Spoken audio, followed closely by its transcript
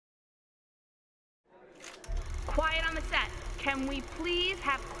Can we please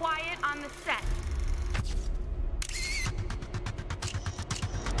have quiet on the set?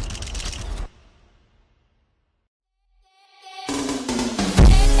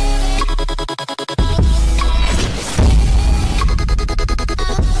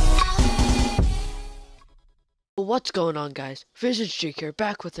 What's going on, guys? Vision Streak here,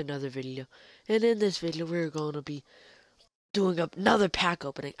 back with another video. And in this video we're going to be doing another pack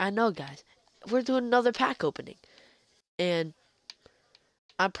opening. I know, guys, we're doing another pack opening. And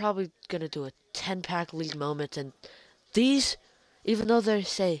I'm probably going to do a 10-pack league moment. And these, even though they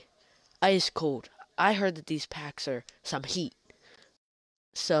say ice cold, I heard that these packs are some heat.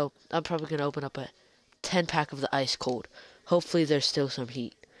 So I'm probably going to open up a 10-pack of the ice cold. Hopefully there's still some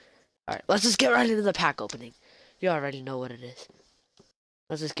heat. Alright, let's just get right into the pack opening. You already know what it is.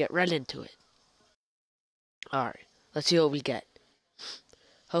 Let's just get right into it. Alright, let's see what we get.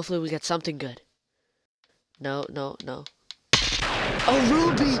 Hopefully we get something good. No. Oh,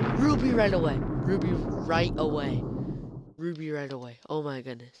 Ruby! Ruby right away. Ruby right away. Ruby right away. Oh my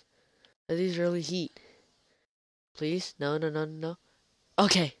goodness. Are these really heat? Please? No.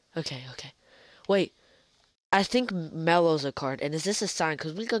 Okay. Wait, I think Mellow's a card. And is this a sign?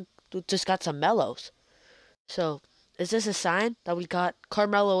 Because we just got some Mellows. So, is this a sign that we got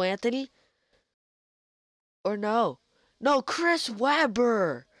Carmelo Anthony? Or no? No, Chris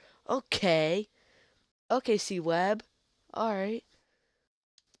Webber! Okay, C-Web. Alright.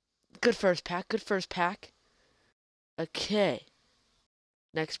 Good first pack. Okay.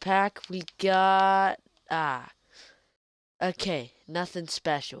 Next pack, we got... Okay, nothing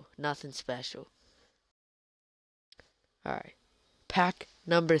special. Alright. Pack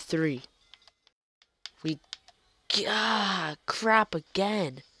number 3. We... crap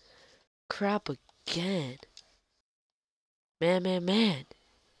again. Man.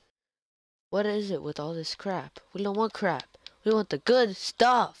 What is it with all this crap? We don't want crap. We want the good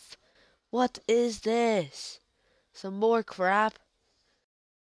stuff. What is this? Some more crap?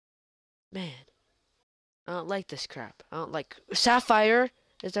 Man. I don't like this crap. I don't like... Sapphire?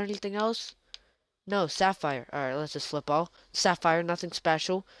 Is there anything else? No, Sapphire. Alright, let's just flip all. Sapphire, nothing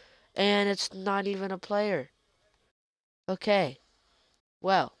special. And it's not even a player. Okay.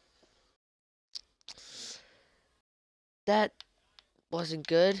 Well. That wasn't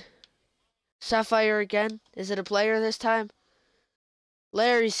good. Sapphire again? Is it a player this time?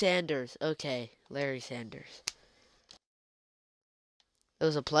 Larry Sanders. Okay, Larry Sanders. It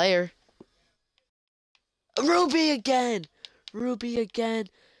was a player. Ruby again!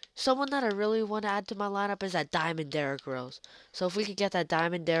 Someone that I really want to add to my lineup is that Diamond Derrick Rose. So if we could get that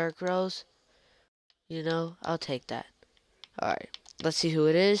Diamond Derrick Rose, you know, I'll take that. Alright, let's see who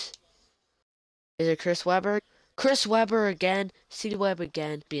it is. Is it Chris Webber? Chris Webber again. C-Web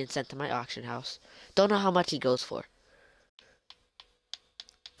again. Being sent to my auction house. Don't know how much he goes for.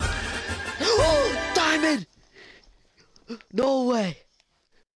 Oh, Diamond! No way.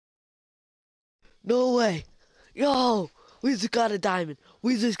 Yo, we just got a diamond.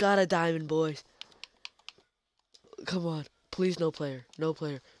 Boys. Come on. Please, no player.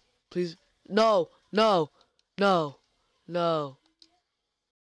 Please. No.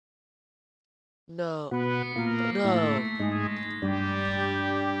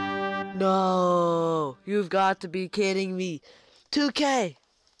 You've got to be kidding me. 2K.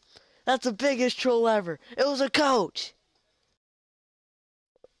 That's the biggest troll ever. It was a coach.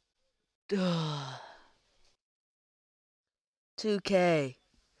 2K.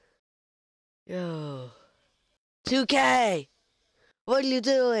 Yo. 2K. What are you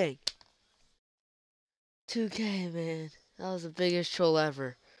doing? 2K, man. That was the biggest troll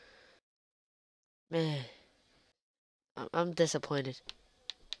ever. Man. I'm disappointed.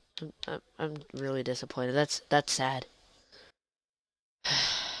 I'm really disappointed. That's sad.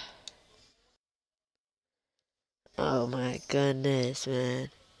 Oh my goodness, man.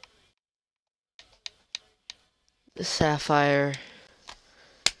 The Sapphire.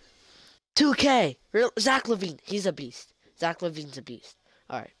 2K! Zach LaVine. He's a beast. Zach LaVine's a beast.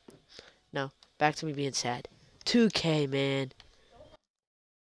 Alright. Now, back to me being sad. 2K, man.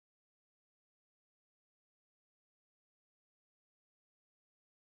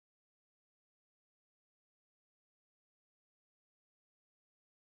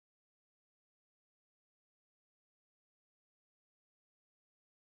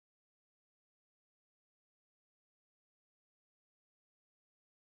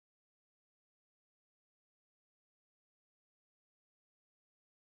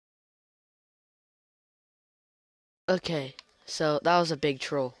 Okay, so that was a big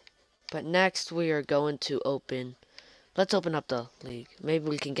troll. But next we are going to open... Let's open up the league. Maybe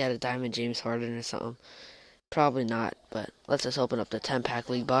we can get a Diamond James Harden or something. Probably not, but let's just open up the 10-pack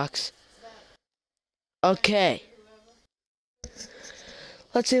league box. Okay.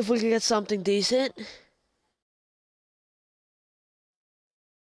 Let's see if we can get something decent.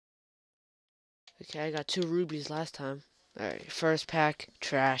 Okay, I got 2 rubies last time. Alright, first pack,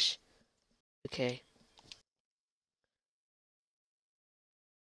 trash. Okay.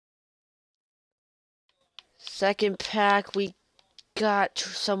 Second pack, we got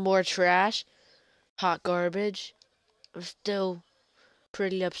some more trash. Hot garbage. I'm still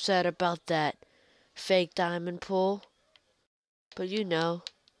pretty upset about that fake diamond pull. But you know,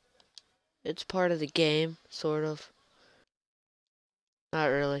 it's part of the game, sort of. Not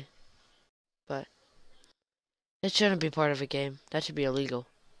really, but it shouldn't be part of a game. That should be illegal.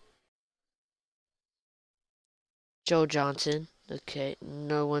 Joe Johnson. Okay,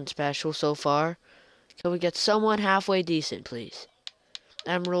 no one special so far. Can we get someone halfway decent, please?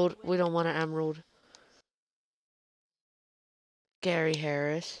 Emerald. We don't want an emerald. Gary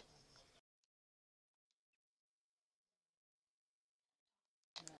Harris.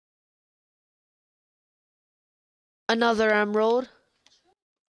 Another emerald.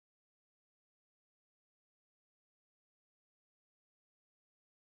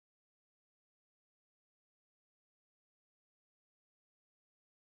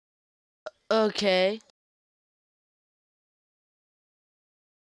 Okay.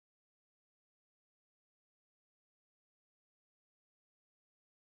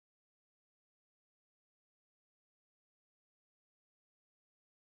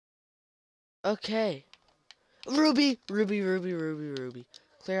 Okay. Ruby, Ruby, Ruby, Ruby, Ruby.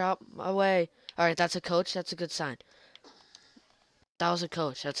 Clear out my way. Alright, that's a coach. That's a good sign. That was a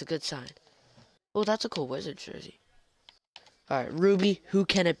coach. That's a good sign. Oh, that's a cool Wizard jersey. Alright, Ruby, who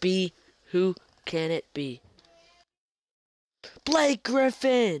can it be? Who can it be? Blake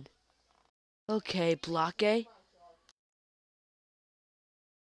Griffin! Okay, block A.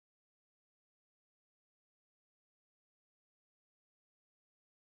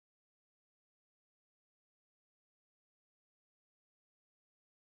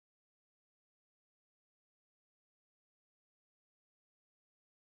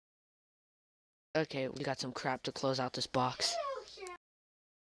 Okay, we got some crap to close out this box.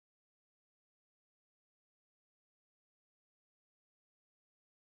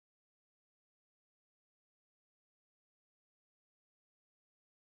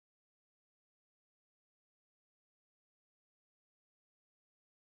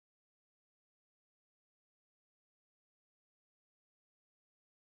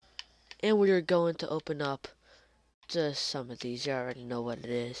 And we are going to open up just some of these. You already know what it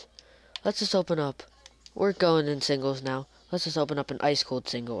is. Let's just open up. We're going in singles now. Let's just open up an ice cold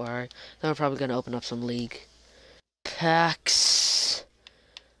single, alright? Then we're probably going to open up some league packs.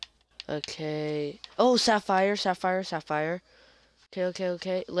 Okay. Oh, Sapphire, Sapphire, Sapphire. Okay, okay,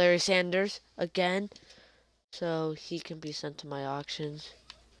 okay. Larry Sanders again. So he can be sent to my auctions.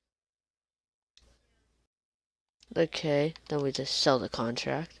 Okay, then we just sell the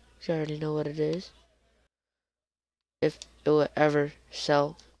contract. You already know what it is. If it will ever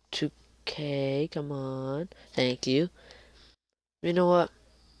sell to K, come on. Thank you. You know what?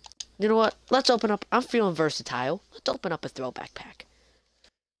 You know what? Let's open up. I'm feeling versatile. Let's open up a throwback pack.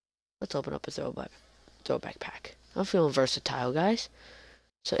 Let's open up a throwback pack. I'm feeling versatile, guys.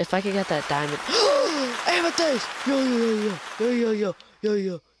 So if I can get that diamond. Amethyst! Yo, yo, yo, yo, yo, yo, yo,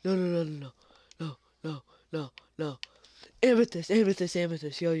 yo, no, no, no, no, no, no, no, no. Amethyst, amethyst,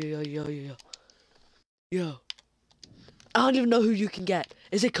 amethyst. Yo, yo, yo, yo, yo, yo. Yo. I don't even know who you can get.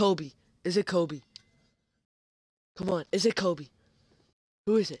 Is it Kobe? Is it Kobe? Come on, is it Kobe?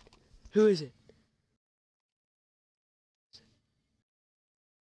 Who is it? Who is it?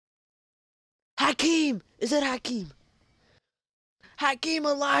 Hakeem! Is it Hakeem? Hakeem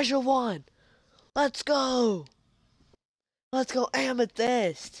Olajuwon! Let's go! Let's go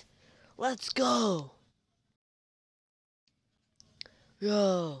Amethyst! Let's go!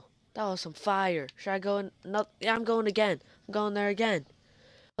 Yo, that was some fire. Should I go in? No, yeah, I'm going again. I'm going there again.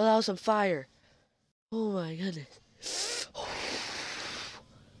 Oh, that was some fire. Oh my goodness.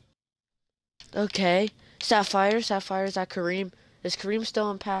 Okay. Sapphire, Sapphire, is that Kareem? Is Kareem still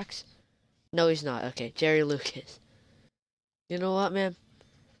in packs? No, he's not. Okay, Jerry Lucas. You know what, man?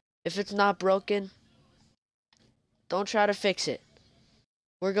 If it's not broken, don't try to fix it.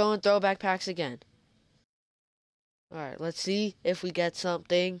 We're going throwback packs again. Alright, let's see if we get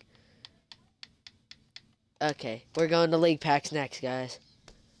something. Okay, we're going to league packs next, guys.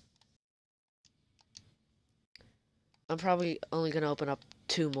 I'm probably only going to open up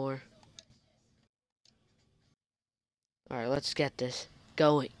 2 more. Alright, let's get this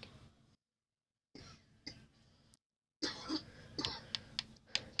going.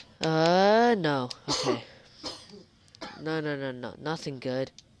 No. Okay. No. Nothing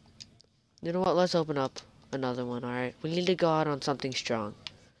good. You know what? Let's open up another one, alright? We need to go out on something strong.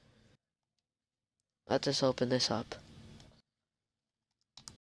 Let us open this up.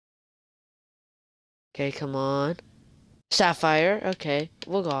 Okay, come on. Sapphire. Okay,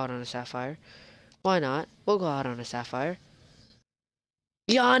 we'll go out on a sapphire. Why not? We'll go out on a sapphire.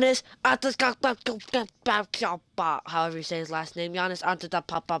 Giannis however you say his last name. Giannis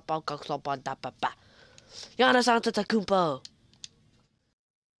Antetokounmpo.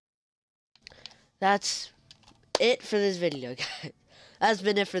 That's it for this video, guys. That's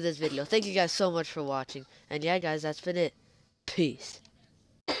been it for this video. Thank you guys so much for watching. And yeah, guys, that's been it. Peace.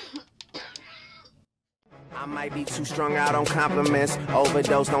 I might be too strung out on compliments,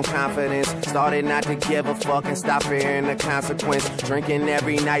 overdosed on confidence, started not to give a fuck and stop fearing the consequence, drinking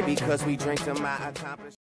every night because we drink to my accomplishments.